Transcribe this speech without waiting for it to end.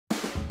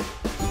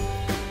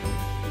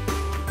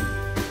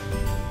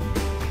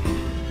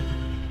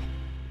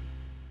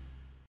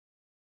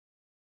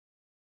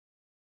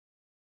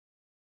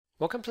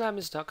Welcome to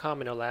LabMinutes.com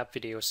and our lab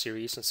video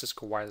series on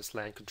Cisco Wireless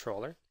LAN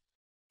Controller.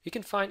 You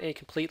can find a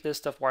complete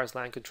list of wireless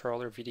LAN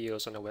controller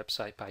videos on our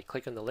website by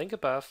clicking the link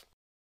above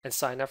and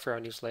sign up for our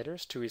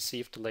newsletters to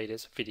receive the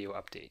latest video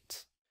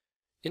updates.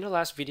 In our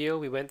last video,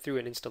 we went through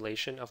an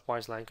installation of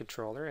wireless LAN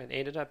controller and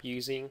ended up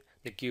using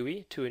the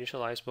GUI to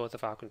initialize both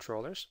of our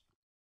controllers.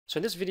 So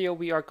in this video,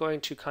 we are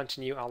going to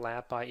continue our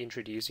lab by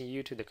introducing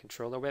you to the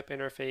controller web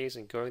interface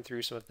and going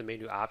through some of the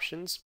menu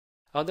options.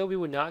 Although we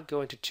will not go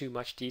into too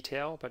much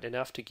detail, but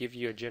enough to give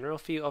you a general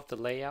feel of the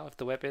layout of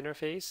the web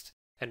interface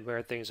and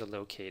where things are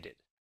located.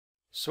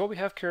 So what we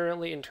have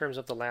currently in terms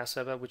of the last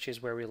setup, which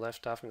is where we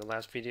left off in the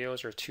last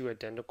videos, are two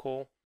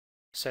identical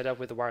setup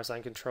with the wireless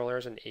LAN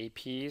controllers and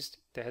APs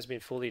that has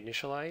been fully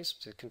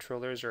initialized. The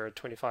controllers are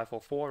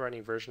 2504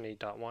 running version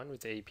 8.1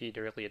 with the AP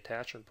directly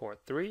attached on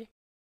port 3.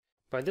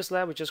 But in this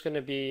lab, we're just going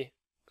to be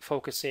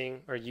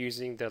focusing or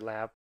using the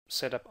lab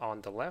setup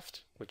on the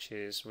left, which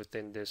is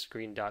within this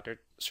green dotted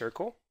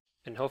circle.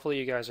 And hopefully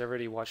you guys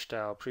already watched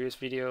our previous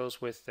videos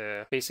with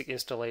the basic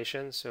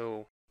installation,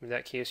 so in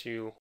that case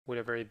you would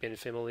have already been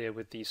familiar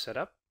with the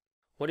setup.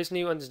 What is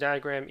new on this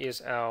diagram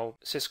is our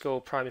Cisco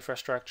Prime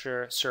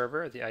Infrastructure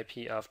server, the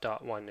IP of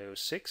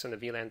 .106 and the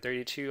WLAN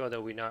 32,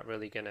 although we're not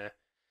really going to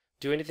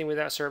do anything with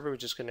that server. We're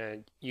just going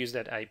to use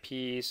that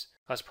IPs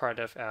as part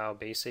of our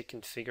basic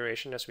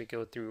configuration as we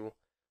go through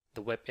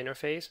the web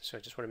interface. So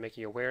I just want to make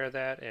you aware of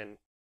that. And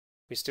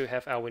we still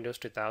have our Windows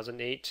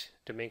 2008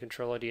 domain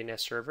controller DNS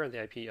server and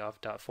the IP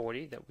of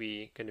 .40 that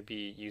we're going to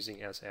be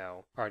using as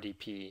our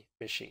RDP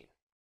machine.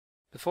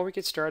 Before we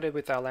get started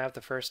with our lab,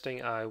 the first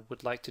thing I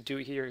would like to do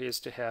here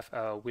is to have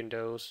our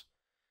Windows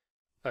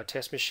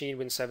test machine,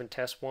 Win7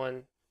 Test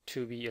 1,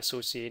 to be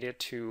associated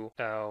to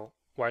our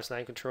wireless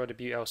LAN controller,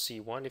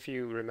 WLC1. If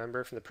you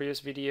remember from the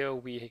previous video,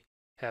 we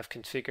have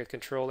configured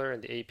controller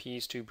and the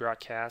APs to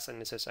broadcast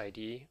an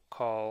SSID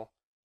called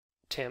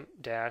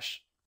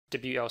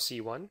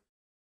temp-WLC1.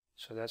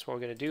 So that's what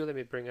we're going to do. Let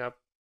me bring up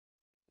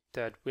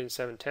that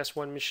Win7 Test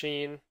 1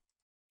 machine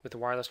with the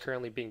wireless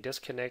currently being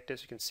disconnected.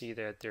 So you can see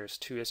that there's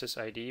two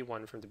SSID,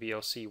 one from the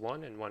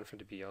WLC1 and one from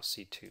the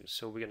WLC2.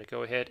 So we're going to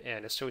go ahead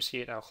and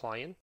associate our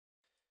client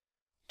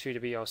to the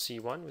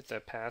WLC1 with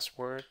the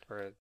password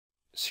or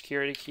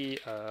security key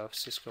of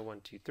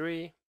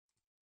Cisco123.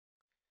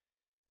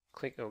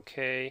 Click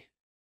OK.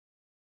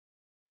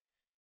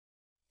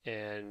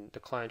 And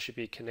the client should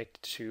be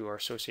connected to or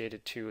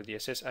associated to the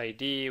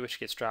SSID, which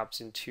gets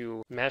dropped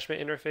into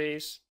management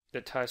interface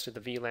that ties to the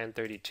WLAN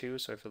 32.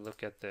 So if you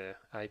look at the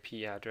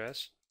IP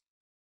address,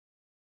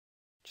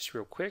 just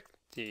real quick,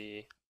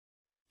 the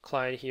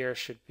client here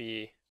should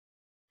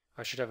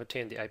have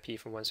obtained the IP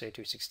from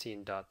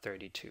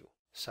 172.16.32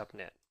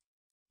 subnet.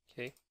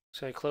 Okay,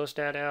 so I close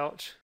that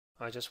out.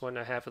 I just want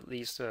to have at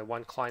least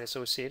one client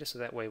associated, so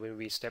that way when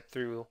we step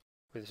through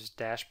with this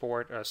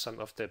dashboard or some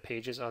of the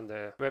pages on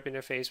the web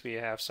interface, we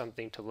have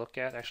something to look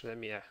at. Actually, let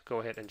me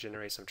go ahead and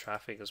generate some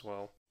traffic as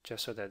well,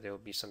 just so that there will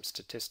be some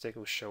statistic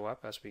will show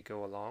up as we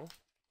go along.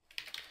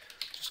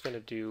 Just going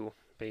to do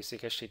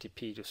basic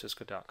HTTP to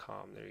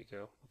cisco.com. There you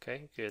go.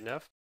 Okay, good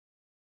enough.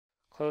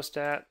 Close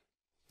that.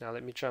 Now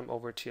let me jump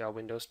over to our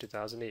Windows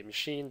 2008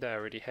 machine that I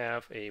already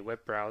have a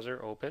web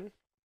browser open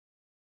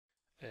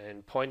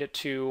and point it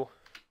to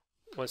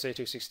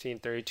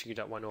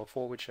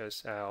 172.16.32.104, which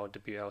is our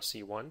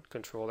WLC1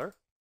 controller.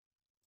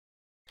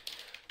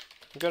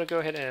 I'm going to go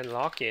ahead and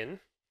log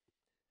in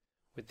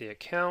with the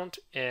account,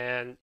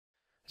 and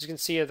as you can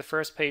see, the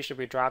first page that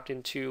we dropped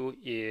into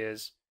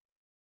is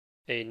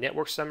a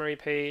network summary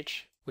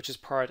page, which is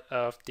part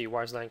of the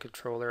wireless LAN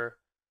controller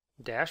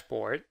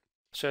dashboard.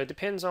 So it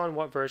depends on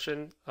what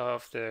version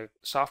of the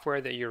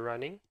software that you're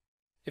running.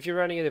 If you're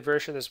running in the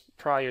version that's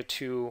prior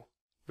to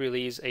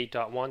release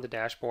 8.1, the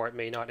dashboard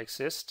may not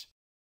exist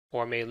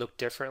or may look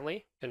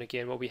differently. And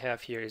again, what we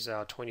have here is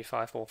our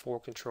 2504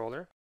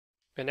 controller.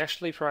 And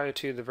actually prior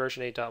to the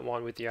version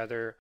 8.1 with the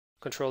other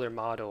controller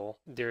model,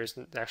 there's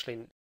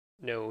actually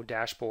no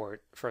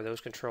dashboard for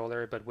those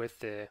controller, but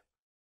with the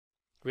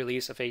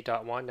release of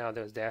 8.1, now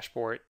the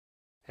dashboard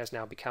has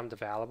now become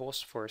available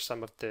for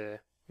some of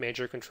the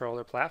major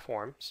controller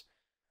platforms.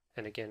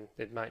 And again,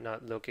 it might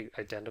not look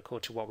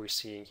identical to what we're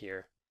seeing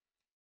here.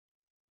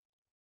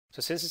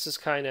 So since this is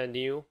kind of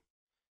new,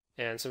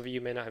 and some of you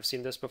may not have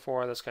seen this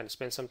before, let's kind of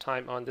spend some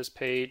time on this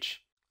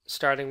page,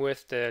 starting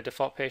with the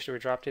default page that we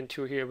dropped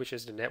into here, which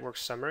is the network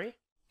summary.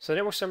 So the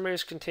network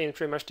summaries contain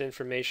pretty much the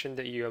information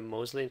that you are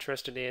mostly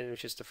interested in,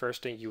 which is the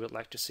first thing you would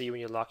like to see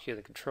when you log into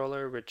the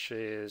controller, which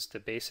is the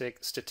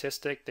basic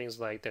statistic, things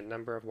like the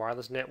number of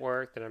wireless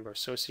network, the number of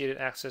associated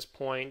access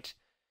point,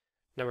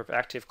 number of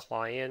active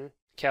client,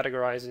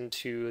 categorized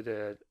into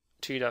the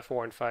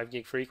 2.4 and 5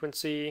 gig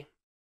frequency,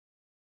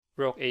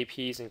 rogue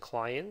APs and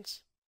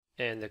clients,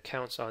 and the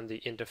counts on the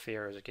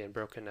interferers, again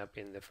broken up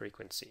in the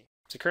frequency.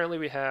 So currently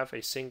we have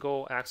a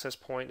single access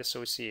point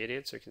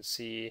associated, so you can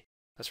see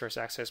as first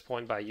access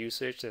point by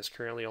usage, there's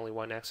currently only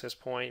one access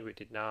point. We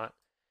did not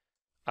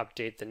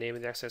update the name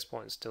of the access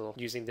point, still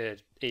using the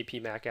AP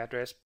MAC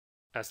address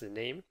as the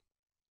name.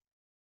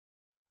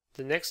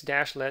 The next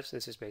dashlet,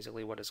 this is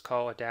basically what it's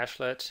called, a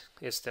dashlet.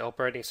 It's the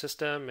operating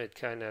system. It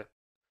kind of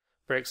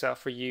breaks out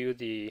for you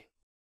the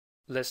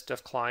list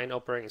of client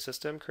operating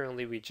system.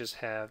 Currently, we just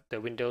have the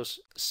Windows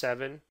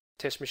 7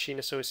 test machine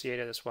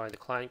associated. That's why the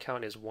client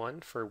count is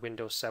 1 for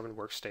Windows 7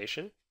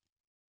 workstation.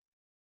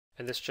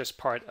 And this is just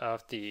part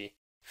of the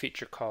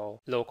feature called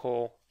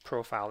local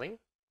profiling,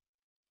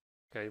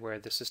 okay, where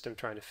the system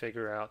trying to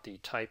figure out the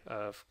type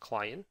of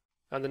client.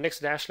 The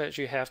next dashlet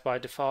you have by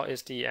default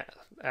is the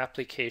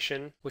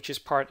application, which is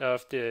part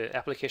of the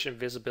application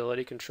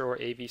visibility controller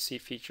AVC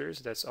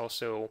features that's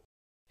also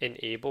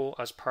enabled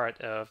as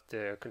part of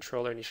the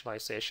controller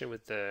initialization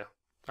with the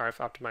RF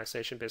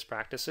optimization best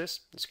practices.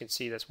 As you can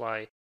see, that's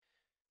why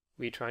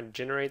we try to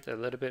generate a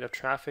little bit of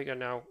traffic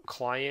on our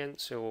client,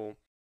 so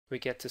we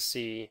get to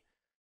see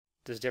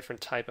this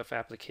different type of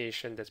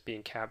application that's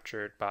being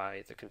captured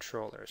by the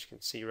controller. As you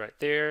can see right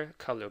there,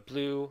 color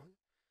blue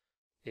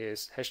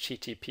is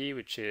HTTP,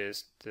 which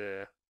is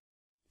the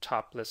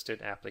top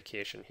listed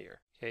application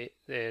here. Okay,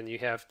 then you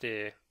have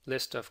the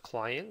list of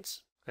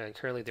clients, and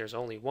currently there's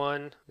only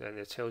one, and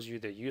it tells you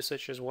the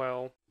usage as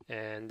well,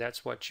 and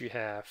that's what you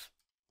have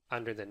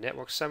under the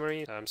network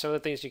summary. Some of the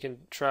things you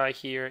can try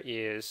here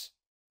is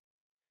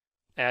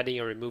adding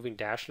or removing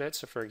dashlets.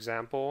 So for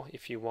example,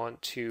 if you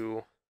want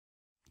to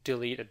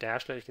delete a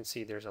dashlet, you can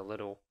see there's a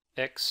little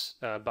X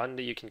button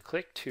that you can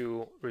click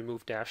to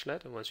remove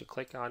dashlet, and once you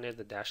click on it,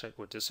 the dashlet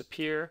will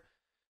disappear.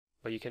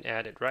 But you can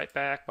add it right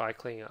back by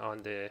clicking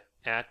on the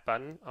add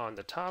button on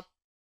the top,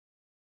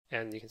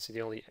 and you can see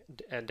the only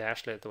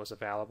dashlet that was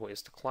available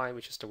is the client,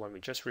 which is the one we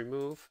just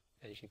removed,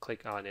 and you can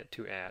click on it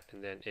to add,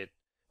 and then it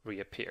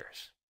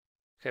reappears.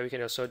 Okay, we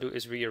can also do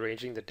is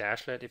rearranging the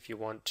dashlet. If you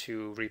want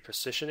to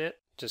reposition it,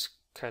 just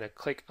kind of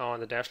click on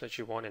the dashlet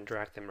you want and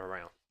drag them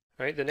around.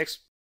 All right, the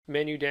next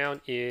menu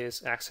down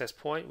is access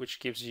point, which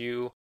gives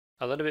you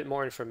a little bit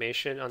more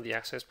information on the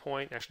access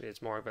point. Actually,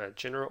 it's more of a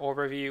general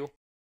overview,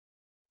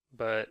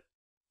 but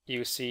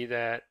you see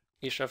that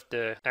each of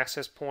the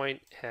access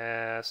point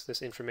has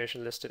this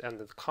information listed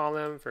under the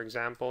column. For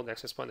example, the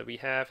access point that we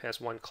have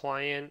has one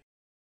client,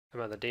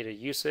 amount of data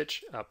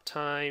usage,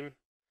 uptime,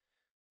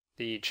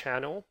 the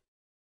channel.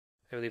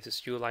 I believe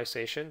this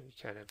utilization, you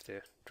kind of have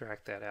to drag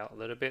that out a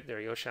little bit. There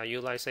you go, channel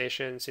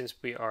utilization. Since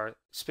we are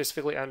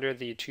specifically under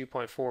the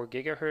 2.4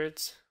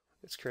 gigahertz,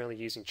 it's currently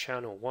using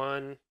channel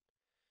 1.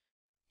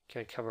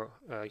 You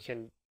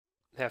can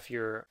have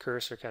your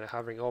cursor kind of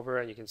hovering over,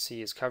 and you can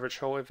see its coverage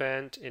hole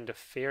event,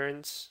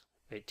 interference,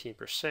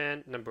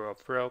 18%, number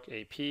of rogue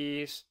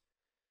APs,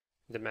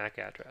 the MAC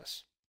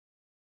address.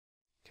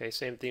 Okay,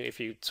 same thing if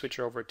you switch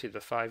over to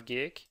the 5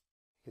 gig.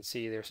 You can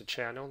see there's a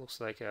channel. Looks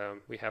like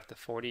we have the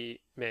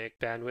 40 meg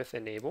bandwidth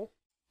enabled,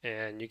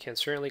 and you can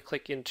certainly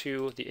click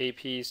into the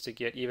APs to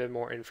get even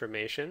more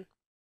information.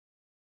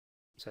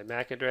 So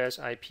MAC address,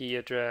 IP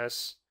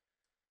address,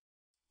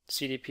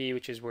 CDP,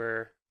 which is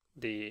where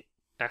the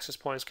access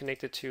point is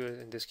connected to,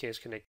 in this case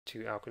connected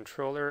to our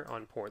controller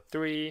on port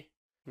 3,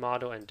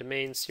 model and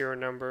domain serial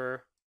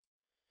number.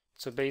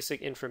 So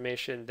basic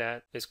information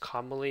that is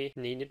commonly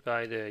needed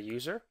by the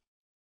user.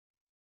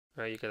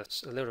 You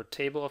got a little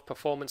table of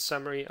performance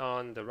summary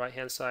on the right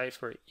hand side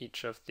for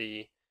each of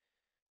the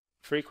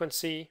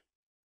frequency,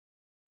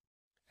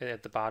 and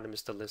at the bottom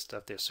is the list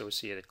of the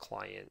associated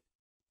client.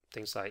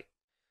 Things like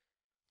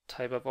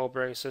type of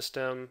operating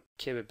system,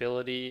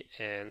 capability,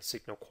 and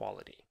signal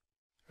quality.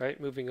 Right,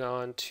 moving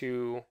on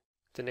to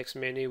the next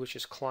menu, which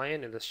is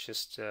client, and that's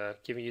just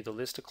giving you the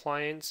list of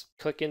clients.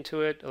 Click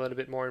into it, a little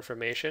bit more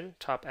information.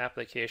 Top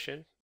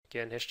application,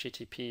 again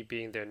HTTP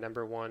being their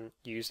 #1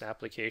 used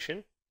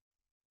application.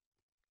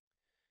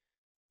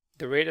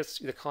 The rate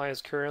the client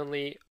is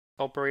currently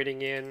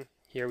operating in,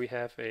 here we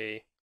have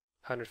a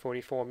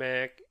 144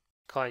 meg,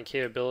 client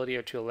capability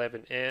of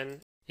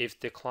 211N. If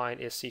the client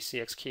is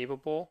CCX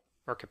capable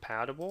or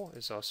compatible,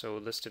 is also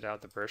listed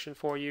out the version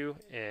for you,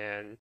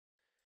 and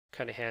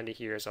kind of handy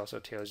here is also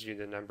tells you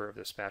the number of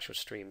the spatial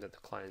stream that the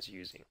client is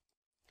using,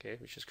 okay,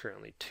 which is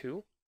currently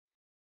 2.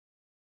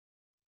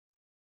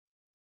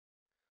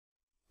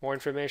 More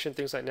information,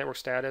 things like network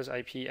status,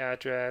 IP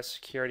address,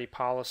 security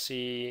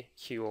policy,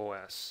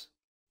 QoS.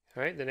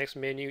 All right, the next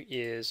menu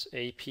is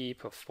AP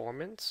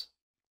performance,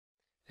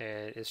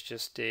 and it's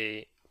just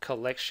a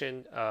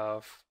collection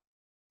of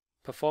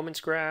performance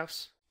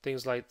graphs,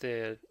 things like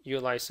the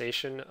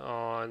utilization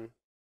on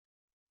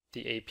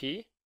the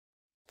AP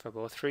for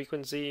both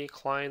frequency,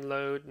 client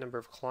load, number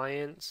of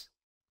clients,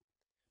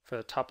 for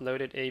the top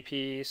loaded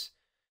APs,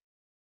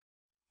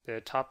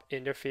 the top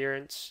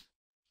interference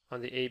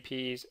on the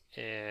APs,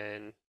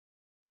 and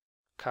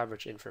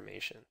coverage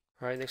information.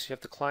 All right, next you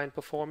have the client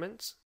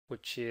performance,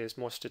 which is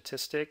more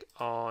statistic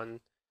on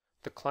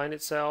the client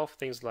itself,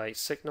 things like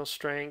signal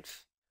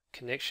strength,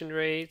 connection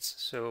rates.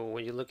 So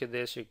when you look at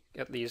this, you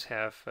at least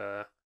have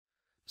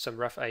some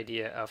rough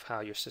idea of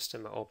how your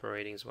system are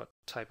operating, what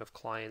type of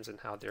clients and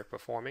how they're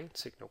performing,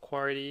 signal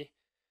quality,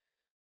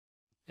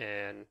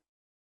 and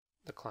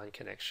the client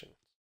connection.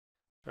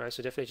 All right,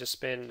 so definitely just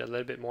spend a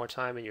little bit more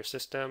time in your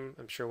system.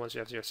 I'm sure once you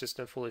have your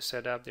system fully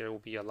set up, there will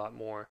be a lot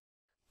more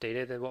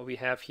data than what we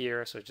have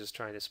here, so just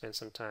trying to spend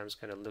some time to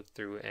kind of look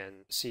through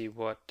and see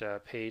what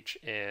page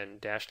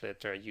and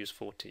dashlet are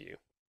useful to you.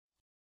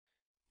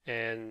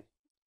 And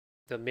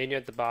the menu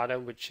at the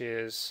bottom, which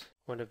is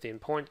one of the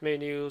important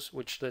menus,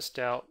 which lists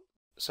out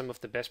some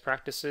of the best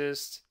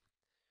practices.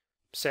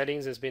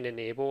 Settings has been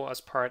enabled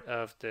as part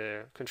of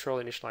the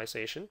control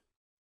initialization.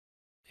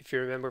 If you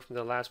remember from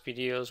the last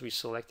videos, we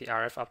select the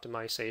RF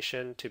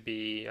optimization to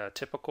be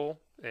typical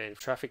and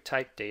traffic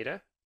type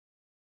data.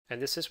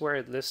 And this is where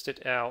it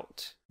listed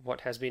out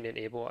what has been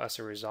enabled as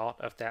a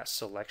result of that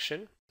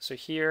selection. So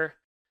here,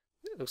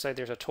 it looks like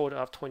there's a total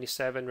of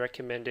 27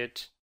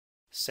 recommended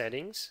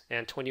settings,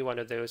 and 21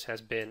 of those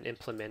has been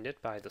implemented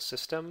by the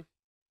system.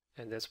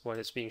 And that's what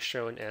is being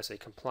shown as a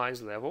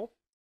compliance level.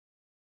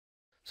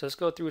 So let's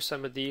go through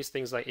some of these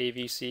things like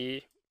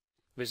AVC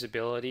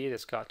visibility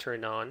that's got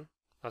turned on.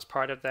 As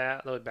part of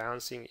that, load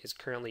balancing is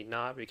currently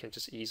not. We can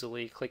just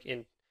easily click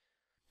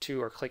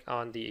into or click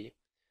on the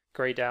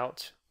grayed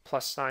out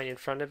plus sign in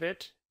front of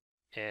it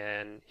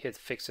and hit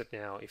fix it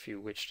now if you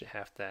wish to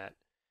have that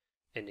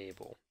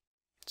enabled.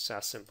 It's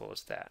as simple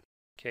as that.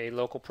 Okay,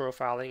 local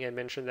profiling, I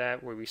mentioned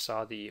that where we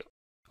saw the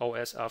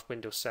OS of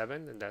Windows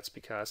 7, and that's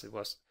because it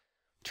was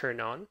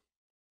turned on.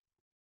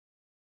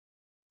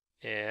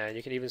 And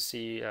you can even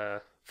see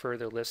a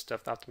further list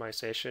of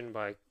optimization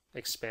by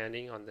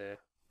expanding on the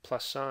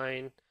plus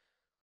sign,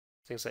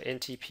 things like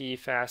NTP,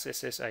 Fast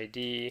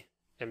SSID,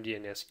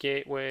 MDNS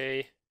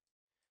Gateway,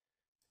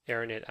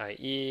 AirNet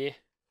IE,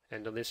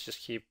 and the list just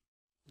keep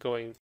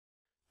going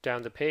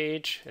down the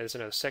page. There's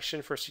another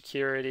section for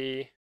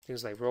security,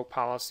 things like rogue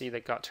policy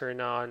that got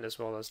turned on, as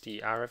well as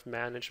the RF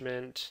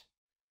management,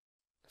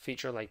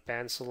 feature like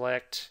band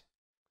select,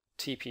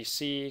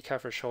 TPC,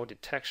 coverage hole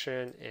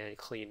detection, and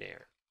clean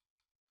air.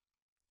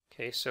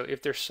 Okay, so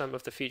if there's some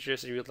of the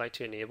features that you would like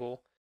to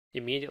enable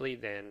immediately,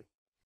 then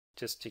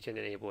just you can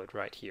enable it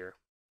right here,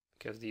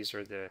 because these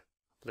are the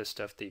list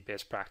of the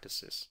best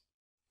practices.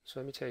 So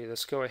let me tell you,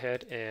 let's go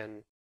ahead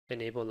and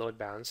enable load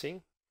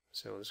balancing.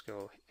 So let's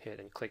go ahead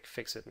and click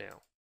fix it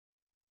now.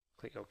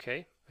 Click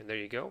OK, and there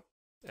you go.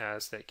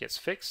 As that gets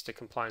fixed, the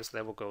compliance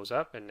level goes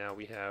up, and now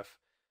we have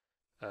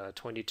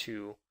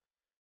 22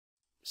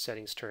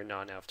 settings turned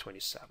on out of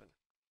 27.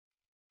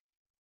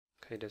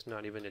 Okay, there's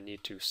not even a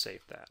need to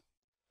save that.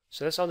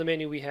 So that's all the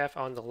menu we have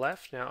on the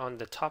left. Now on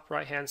the top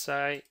right hand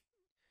side,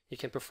 you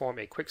can perform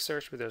a quick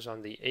search whether it's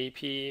on the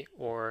AP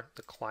or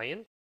the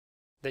client.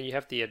 Then you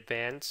have the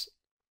advanced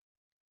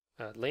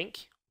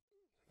link.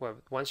 Well,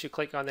 once you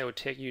click on that, it will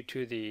take you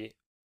to the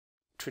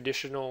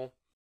traditional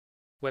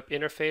web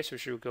interface,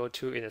 which we'll go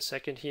to in a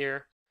second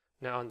here.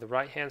 Now on the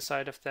right hand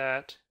side of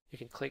that, you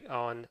can click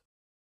on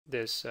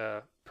this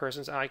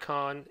person's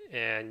icon,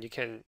 and you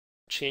can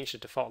change the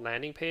default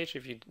landing page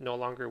if you no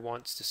longer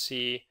want to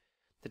see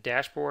the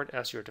dashboard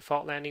as your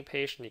default landing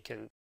page, and you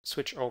can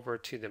switch over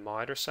to the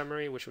monitor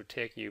summary, which would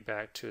take you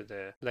back to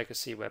the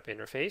legacy web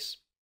interface.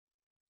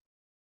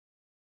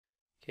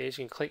 Okay,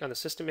 so you can click on the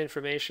system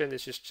information.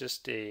 This is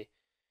just a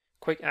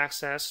quick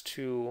access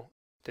to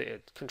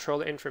the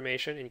controller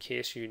information in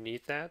case you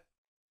need that.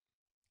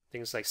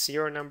 Things like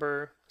serial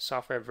number,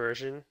 software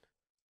version,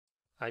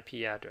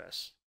 IP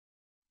address,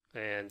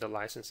 and the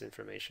license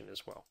information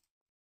as well.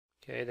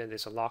 Okay, then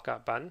there's a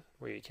lockout button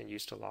where you can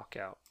use to lock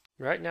out.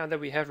 Right now that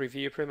we have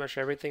reviewed pretty much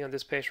everything on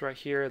this page right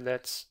here,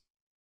 let's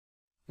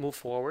move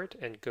forward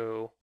and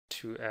go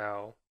to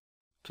our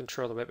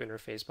controller web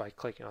interface by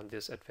clicking on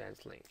this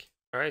advanced link.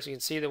 Alright, so you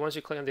can see that once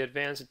you click on the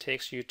advanced, it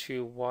takes you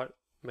to what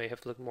may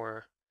have looked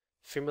more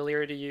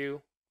familiar to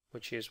you,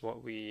 which is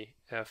what we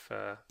have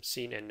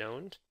seen and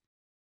known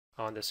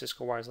on the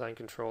Cisco Wireless LAN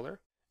Controller.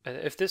 And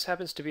if this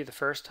happens to be the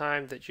first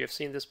time that you have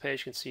seen this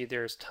page, you can see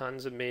there's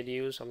tons of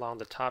menus along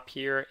the top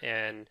here,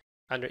 and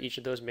under each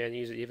of those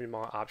menus, even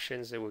more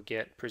options that will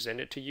get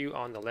presented to you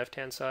on the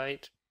left-hand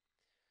side.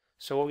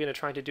 So what we're going to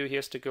try to do here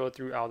is to go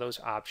through all those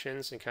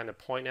options and kind of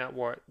point out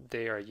what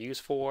they are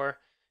used for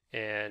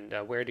and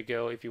where to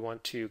go if you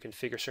want to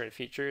configure certain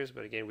features,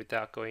 but again,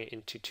 without going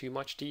into too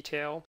much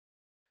detail.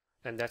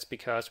 And that's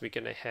because we're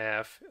going to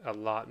have a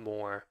lot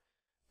more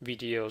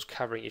videos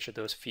covering each of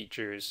those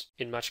features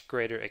in much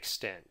greater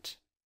extent.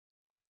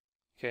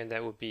 Okay, and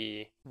that will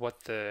be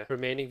what the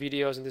remaining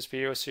videos in this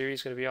video series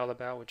is going to be all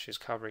about, which is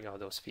covering all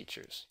those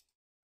features.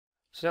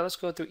 So now let's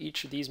go through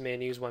each of these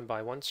menus one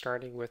by one,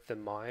 starting with the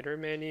monitor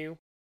menu.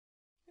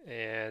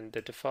 And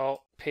the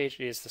default page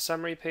is the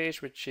summary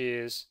page, which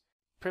is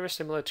pretty much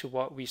similar to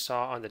what we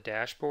saw on the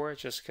dashboard,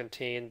 just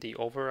contain the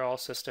overall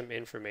system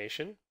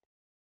information.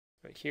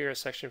 Right here, a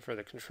section for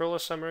the controller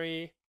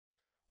summary,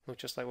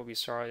 looks just like what we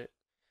saw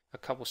a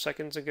couple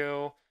seconds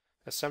ago.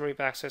 A summary of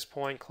access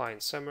point,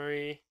 client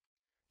summary,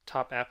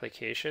 top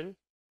application,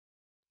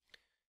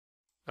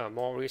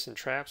 more recent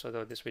traps,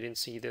 although we didn't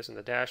see this in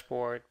the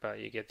dashboard, but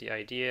you get the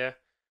idea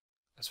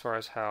as far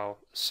as how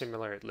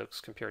similar it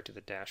looks compared to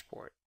the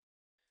dashboard.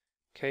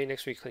 Okay,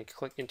 next we can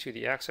click into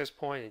the access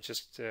point and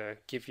just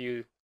give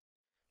you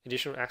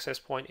additional access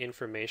point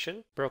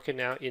information broken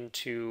out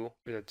into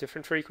the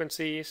different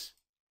frequencies.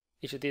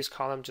 Each of these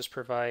columns just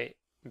provide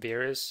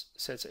various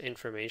sets of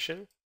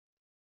information.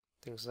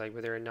 Things like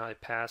whether or not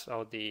it passed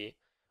all the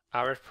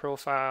RF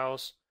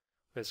profiles,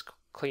 whether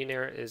clean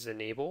air is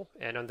enabled.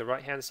 And on the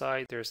right hand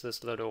side, there's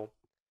this little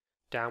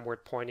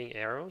downward pointing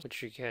arrows,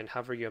 which you can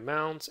hover your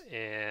mouse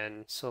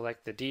and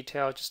select the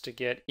detail just to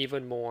get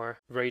even more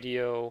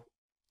radio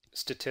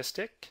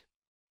statistic.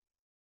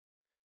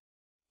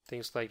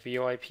 Things like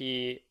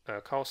VoIP,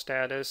 call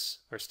status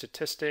or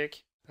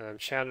statistic,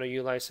 channel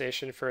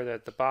utilization further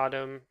at the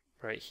bottom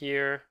right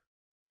here,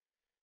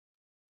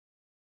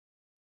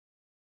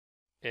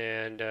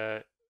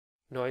 and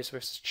noise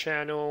versus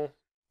channel,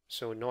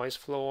 so noise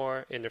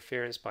floor,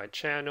 interference by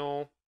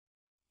channel,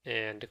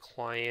 and the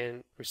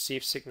client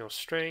receive signal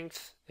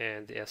strength,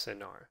 and the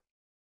SNR.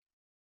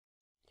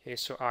 Okay,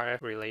 so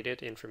RF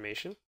related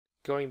information.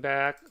 Going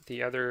back,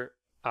 the other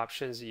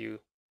options you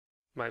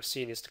might have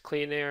seen is the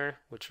clean air,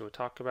 which we'll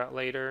talk about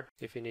later.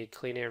 If you need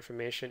clean air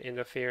information,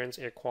 interference,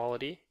 air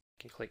quality,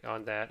 you can click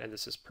on that, and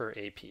this is per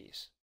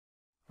APs.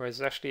 Or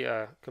there's actually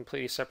a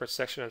completely separate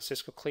section on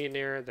Cisco Clean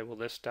Air that will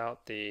list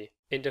out the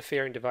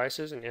interfering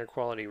devices and air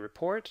quality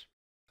report.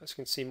 As you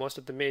can see, most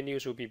of the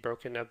menus will be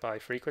broken up by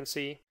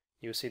frequency.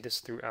 You'll see this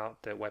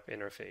throughout the web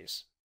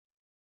interface.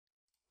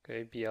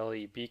 Okay,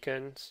 BLE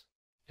beacons,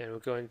 and we'll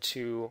go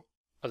into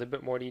a little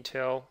bit more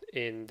detail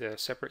in the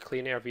separate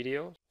clean air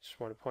video. Just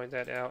want to point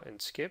that out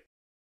and skip.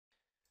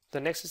 The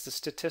next is the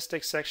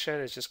statistics section.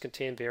 It just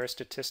contains various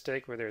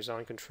statistics where there's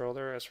on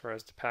controller as far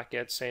as the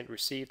packets sent,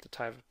 received, the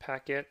type of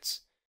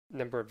packets,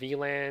 number of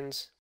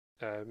VLANs,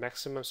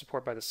 maximum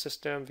support by the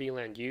system,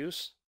 VLAN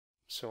use,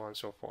 so on and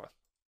so forth.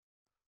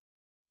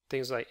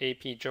 Things like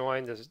AP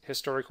join, the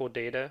historical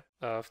data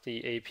of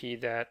the AP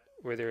that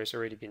whether it's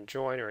already been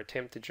joined or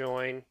attempt to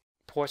join.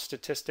 Port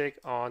statistic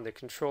on the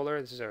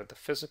controller. These are the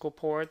physical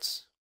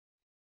ports.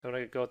 I'm not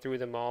going to go through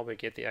them all, but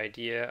get the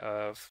idea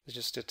of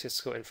just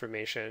statistical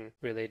information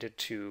related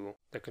to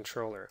the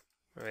controller.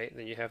 Right?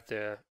 Then you have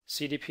the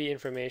CDP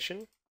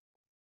information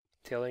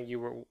telling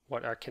you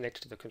what are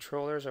connected to the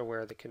controllers or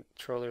where the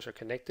controllers are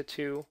connected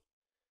to.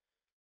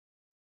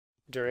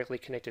 Directly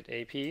connected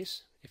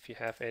APs, if you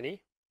have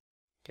any.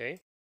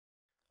 Okay.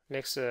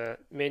 Next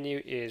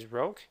menu is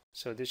rogue.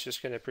 So this is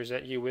just going to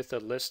present you with a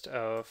list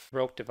of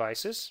rogue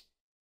devices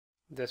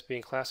that's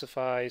being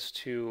classified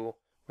to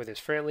whether it's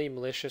friendly,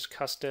 malicious,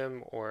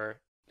 custom, or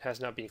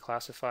has not been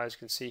classified. As you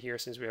can see here,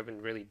 since we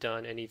haven't really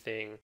done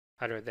anything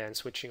other than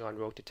switching on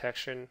rogue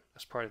detection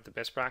as part of the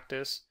best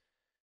practice,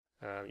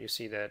 you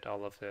see that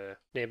all of the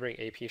neighboring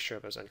AP show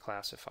up as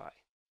unclassified.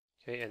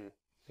 Okay, and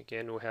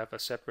again, we'll have a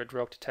separate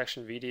rogue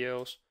detection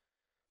videos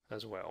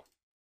as well.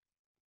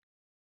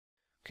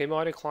 Okay,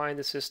 Modern Client,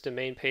 this is the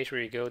main page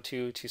where you go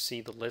to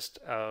see the list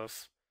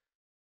of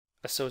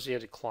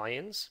associated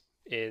clients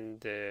in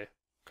the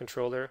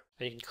controller,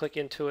 and you can click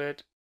into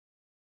it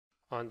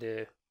on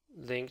the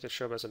link that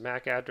shows as a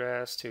MAC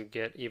address to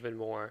get even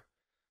more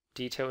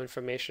detailed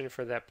information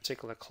for that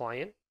particular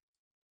client.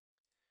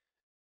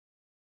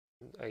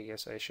 I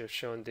guess I should have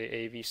shown the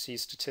AVC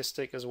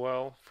statistic as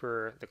well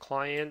for the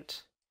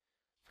client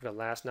for the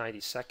last 90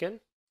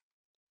 seconds.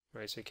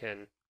 Right, so you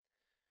can,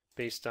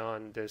 based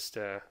on this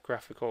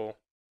graphical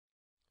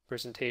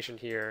presentation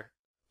here,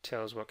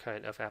 tells what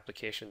kind of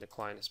application the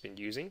client has been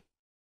using.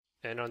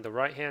 And on the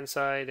right hand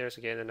side, there's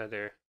again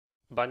another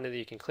button that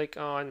you can click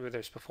on, whether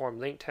it's perform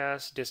link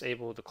test,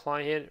 disable the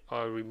client,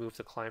 or remove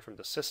the client from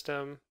the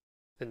system.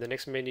 Then the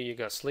next menu, you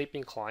got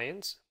sleeping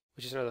clients,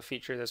 which is another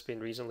feature that's been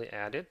recently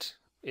added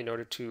in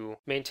order to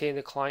maintain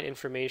the client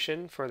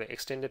information for the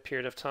extended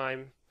period of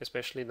time,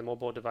 especially the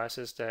mobile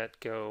devices that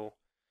go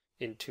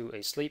into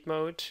a sleep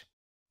mode.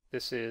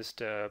 This is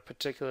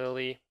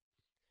particularly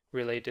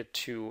related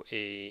to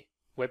a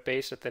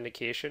web-based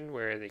authentication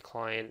where the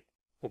client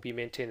will be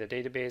maintaining the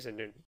database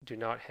and do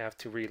not have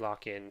to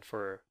re-log in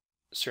for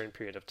a certain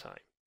period of time.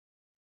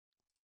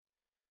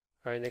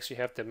 All right, next we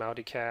have the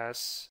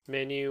multicast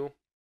menu,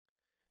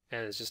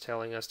 and it's just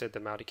telling us that the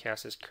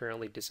multicast is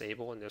currently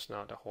disabled and there's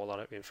not a whole lot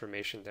of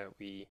information that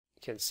we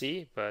can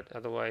see, but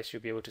otherwise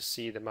you'll be able to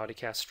see the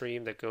multicast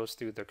stream that goes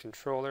through the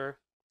controller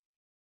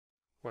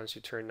once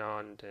you turn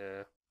on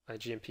the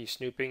IGMP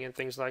snooping and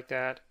things like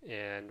that,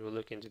 and we'll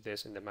look into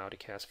this in the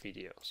multicast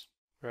videos.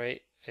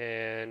 Right,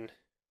 and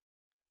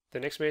the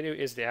next menu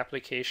is the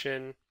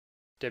application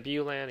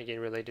WLAN, again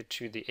related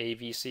to the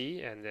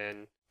AVC, and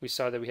then we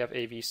saw that we have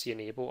AVC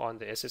enable on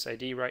the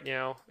SSID right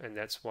now, and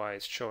that's why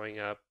it's showing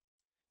up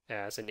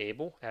as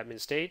enable admin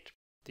state,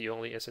 the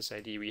only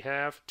SSID we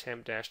have,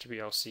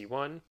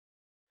 temp-WLC1,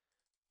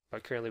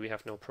 but currently we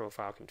have no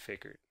profile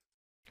configured.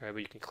 All right,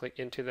 but you can click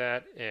into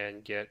that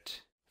and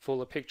get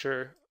fuller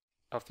picture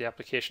of the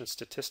application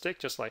statistic,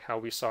 just like how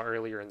we saw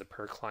earlier in the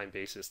per client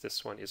basis.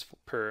 This one is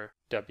per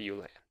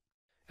WLAN.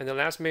 And the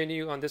last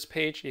menu on this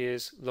page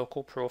is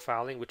local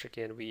profiling, which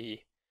again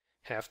we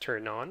have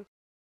turned on.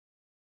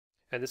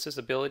 And this is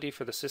the ability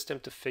for the system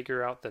to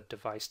figure out the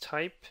device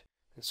type.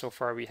 And so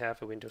far we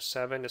have a Windows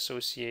 7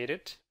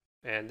 associated.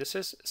 And this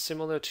is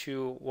similar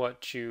to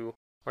what you,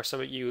 or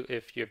some of you,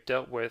 if you've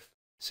dealt with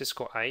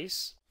Cisco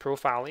ICE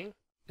profiling,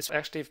 It's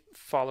actually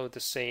followed the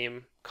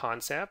same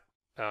concept,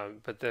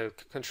 but the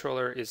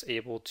controller is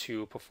able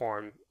to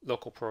perform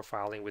local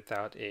profiling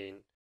without an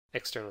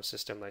external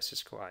system like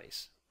Cisco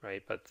ICE,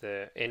 right? But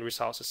the end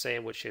result is the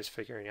same, which is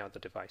figuring out the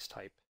device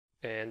type.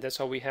 And that's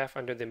all we have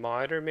under the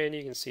monitor menu.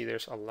 You can see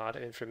there's a lot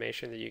of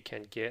information that you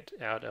can get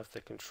out of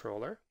the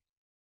controller.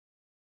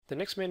 The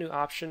next menu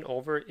option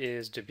over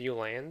is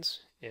WLANs,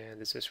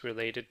 and this is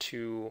related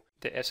to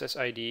the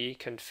SSID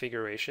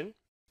configuration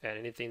and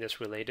anything that's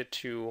related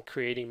to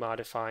creating,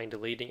 modifying,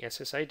 deleting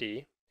SSID.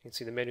 You can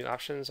see the menu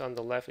options on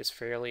the left is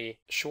fairly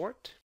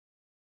short.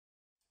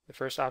 The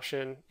first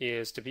option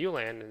is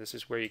WLAN, and this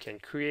is where you can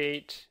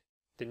create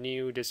the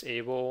new,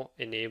 disable,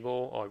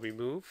 enable, or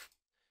remove.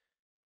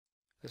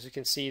 As you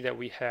can see that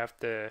we have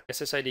the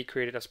SSID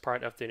created as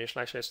part of the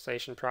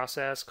initialization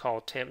process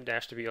called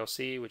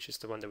temp-WLC, which is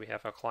the one that we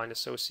have our client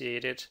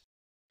associated.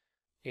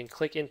 You can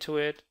click into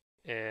it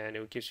and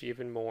it gives you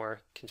even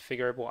more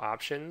configurable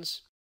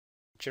options.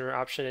 General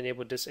option,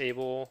 enable,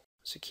 disable,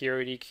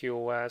 security,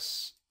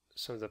 QoS,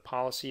 some of the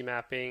policy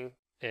mapping,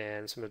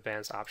 and some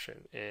advanced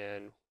option.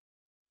 And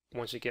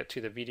once you get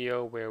to the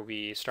video where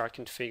we start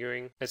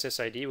configuring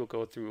SSID, we'll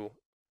go through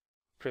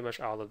pretty much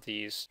all of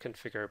these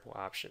configurable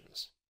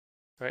options.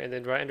 Right, and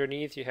then right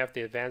underneath you have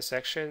the advanced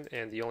section,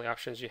 and the only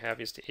options you have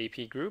is the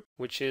AP group,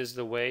 which is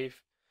the way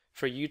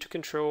for you to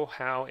control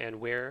how and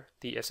where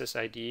the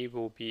SSID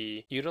will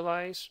be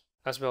utilized,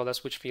 as well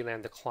as which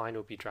VLAN the client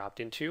will be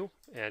dropped into.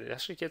 And it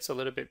actually gets a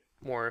little bit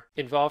more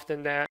involved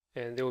than that,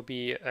 and there will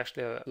be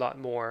actually a lot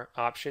more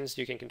options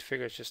you can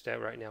configure. It's just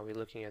that right now we're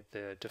looking at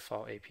the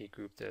default AP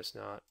group. There's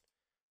not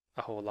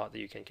a whole lot that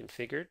you can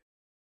configure.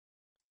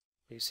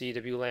 You see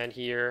the VLAN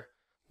here,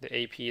 the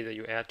AP that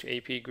you add to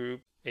AP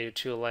group,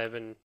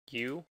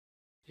 802.11u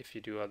if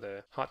you do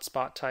the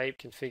hotspot type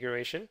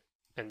configuration,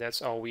 and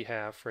that's all we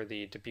have for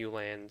the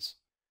WLANs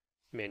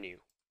menu.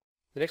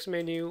 The next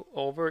menu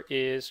over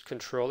is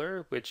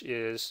controller, which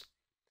is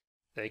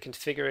a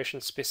configuration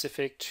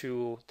specific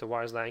to the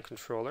wireless LAN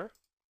controller.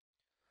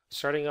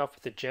 Starting off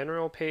with the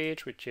general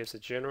page, which is the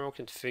general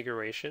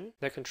configuration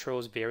that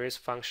controls various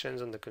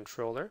functions on the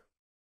controller.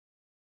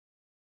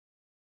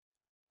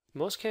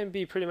 Most can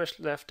be pretty much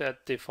left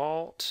at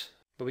default,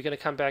 but we're going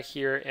to come back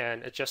here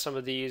and adjust some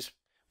of these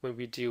when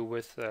we deal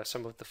with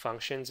some of the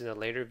functions in the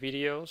later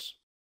videos.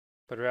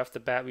 But right off the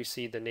bat, we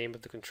see the name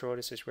of the controller.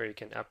 This is where you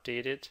can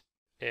update it.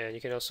 And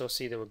you can also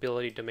see the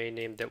mobility domain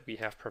name that we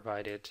have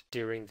provided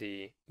during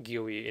the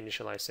GUI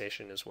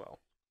initialization as well.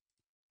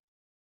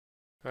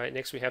 All right,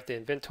 next we have the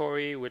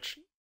inventory, which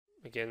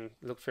again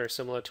look very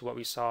similar to what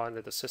we saw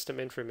under the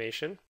system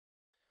information.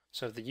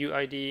 So the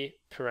UID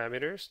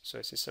parameters. So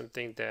this is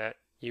something that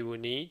you will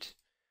need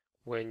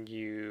when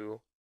you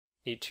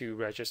need to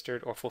register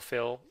or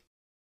fulfill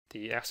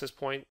the access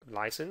point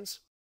license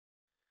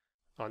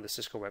on the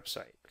Cisco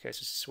website. Okay, so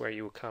this is where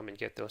you will come and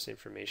get those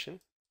information.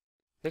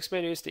 Next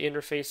menu is the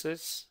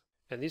interfaces,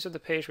 and these are the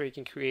page where you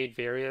can create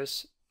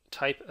various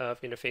type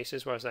of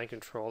interfaces wireless LAN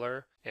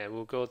controller, and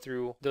we'll go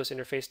through those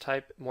interface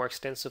type more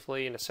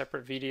extensively in a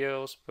separate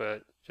videos,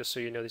 but just so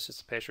you know, this is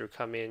the page where you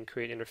come in,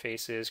 create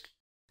interfaces,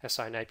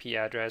 assign IP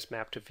address,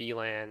 map to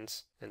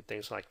VLANs, and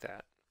things like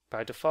that.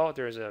 By default,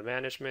 there is a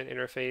management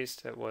interface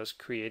that was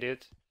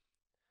created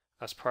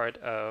as part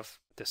of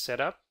the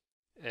setup,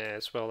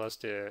 as well as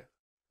the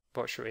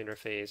virtual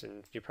interface,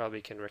 and you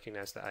probably can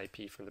recognize the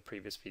IP from the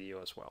previous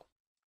video as well.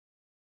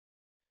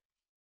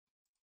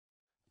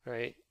 All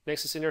right,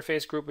 next is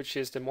interface group, which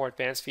is the more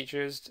advanced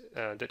features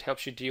that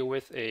helps you deal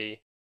with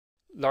a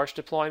large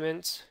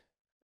deployment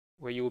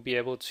where you will be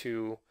able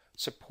to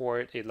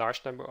support a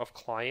large number of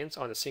clients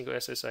on a single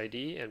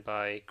SSID, and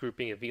by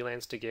grouping the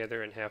VLANs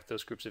together and have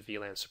those groups of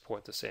VLANs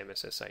support the same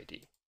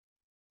SSID.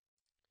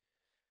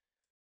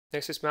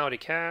 Next is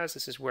multicast.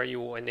 This is where you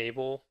will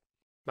enable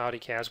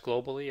multicast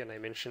globally, and I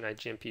mentioned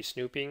IGMP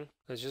snooping.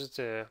 It's just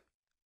the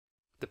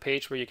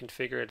page where you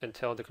configure it and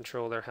tell the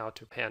controller how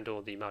to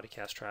handle the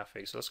multicast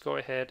traffic. So let's go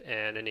ahead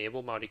and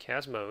enable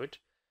multicast mode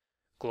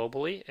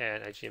globally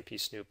and IGMP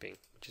snooping,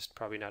 which is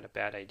probably not a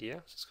bad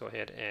idea. So let's go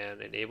ahead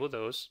and enable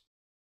those.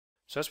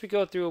 So as we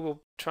go through, we're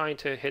trying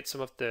to hit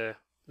some of the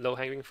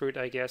low-hanging fruit,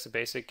 I guess, the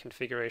basic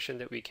configuration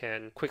that we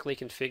can quickly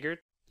configure,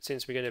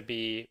 since we're going to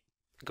be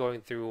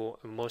going through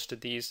most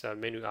of these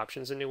menu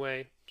options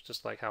anyway,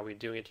 just like how we're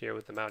doing it here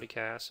with the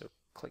multicast. So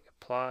click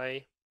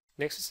apply.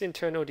 Next is the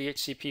internal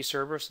DHCP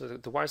server. So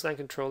the wireless LAN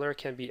controller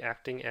can be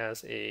acting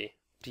as a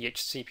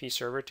DHCP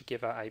server to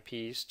give out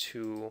IPs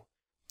to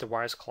the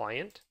wireless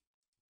client,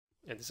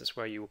 and this is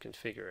where you will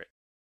configure it.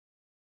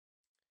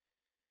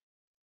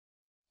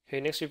 Okay,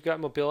 next we've got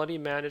mobility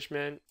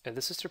management, and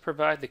this is to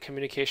provide the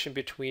communication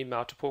between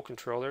multiple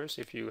controllers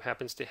if you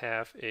happens to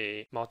have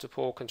a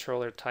multiple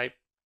controller type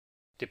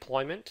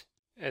deployment.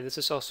 And this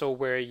is also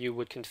where you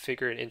would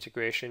configure an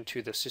integration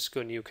to the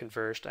Cisco new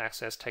converged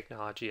access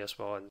technology as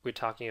well. And we're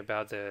talking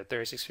about the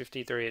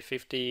 3650,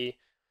 3850,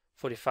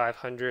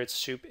 4500,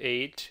 SOUP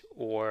 8,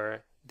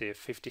 or the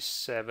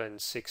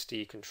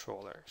 5760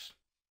 controllers.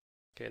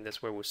 Okay, and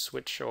that's where we'll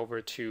switch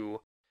over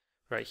to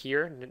right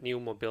here, new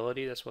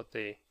mobility, that's what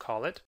they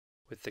call it,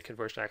 with the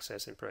conversion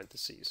access in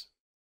parentheses.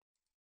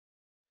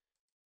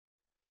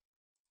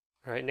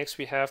 All right, next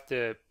we have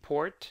the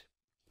port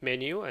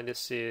menu, and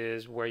this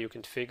is where you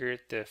configure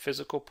the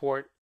physical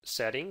port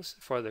settings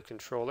for the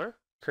controller.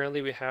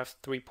 Currently we have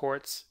 3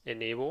 ports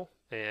enabled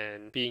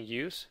and being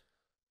used.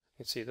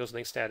 You can see those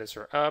link status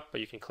are up,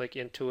 but you can click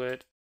into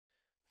it.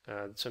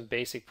 Some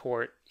basic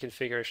port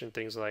configuration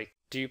things like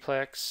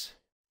duplex,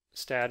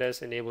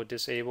 status, enable,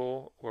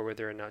 disable, or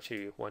whether or not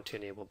you want to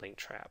enable link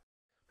trap.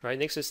 All right,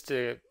 next is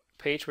the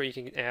page where you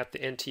can add the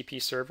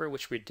NTP server,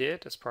 which we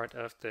did as part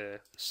of the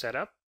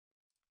setup.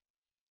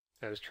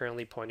 I was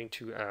currently pointing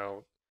to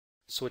our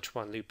switch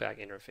 1 loopback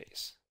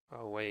interface.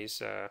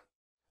 Always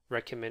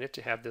recommend it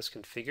to have this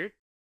configured,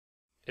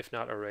 if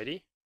not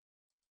already.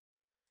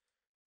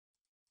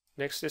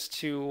 Next is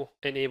to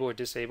enable or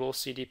disable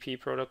CDP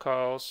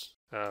protocols,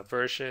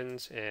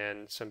 versions,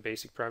 and some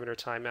basic parameter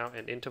timeout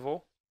and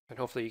interval. And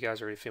hopefully you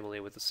guys are already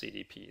familiar with the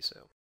CDP.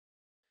 So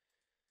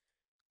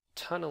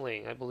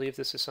tunneling, I believe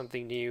this is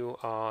something new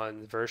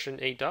on version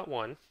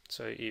 8.1.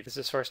 So if this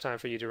is the first time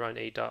for you to run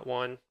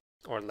 8.1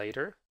 or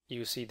later,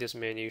 you see this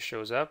menu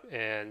shows up,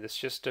 and it's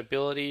just the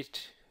ability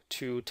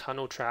to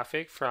tunnel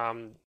traffic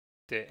from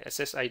the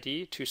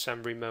SSID to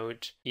some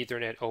remote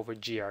Ethernet over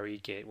GRE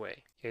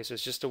gateway. Okay, so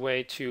it's just a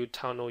way to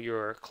tunnel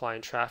your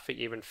client traffic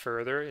even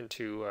further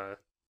into,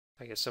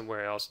 I guess,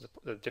 somewhere else,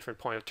 a different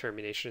point of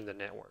termination in the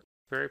network.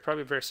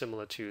 Probably very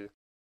similar to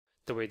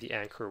the way the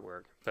Anchor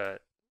work,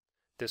 but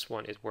this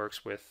one, it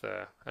works with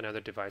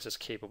another device that's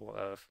capable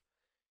of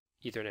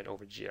Ethernet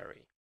over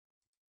GRE.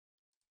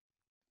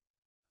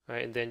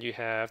 Right, and then you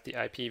have the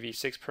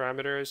IPv6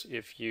 parameters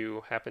if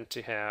you happen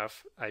to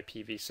have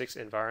IPv6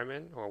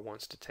 environment or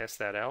wants to test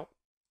that out.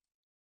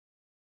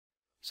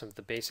 Some of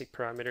the basic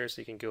parameters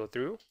you can go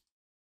through.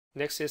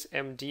 Next is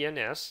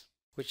MDNS,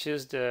 which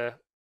is the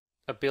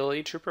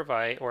ability to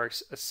provide or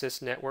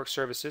assist network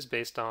services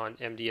based on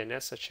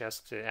MDNS, such as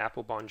the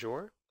Apple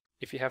Bonjour.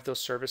 If you have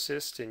those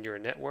services in your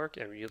network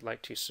and you'd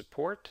like to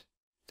support,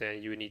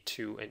 then you need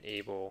to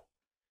enable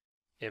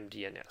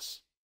MDNS.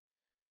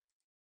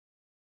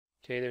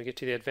 Okay, then we get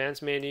to the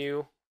advanced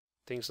menu.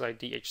 Things like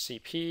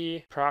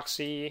DHCP,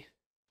 proxy,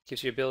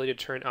 gives you the ability to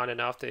turn on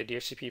and off the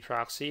DHCP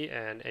proxy,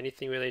 and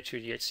anything related to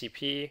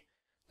DHCP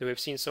that we've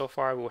seen so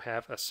far, we'll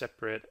have a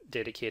separate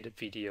dedicated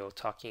video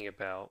talking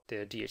about the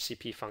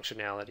DHCP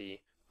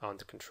functionality on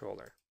the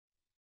controller.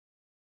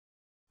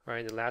 All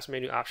right, the last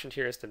menu option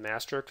here is the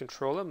master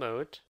controller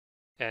mode,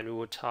 and we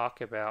will talk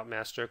about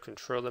master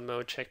controller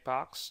mode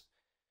checkbox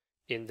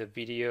in the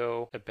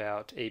video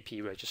about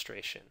AP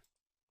registration.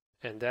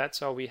 And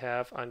that's all we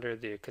have under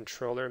the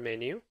controller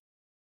menu.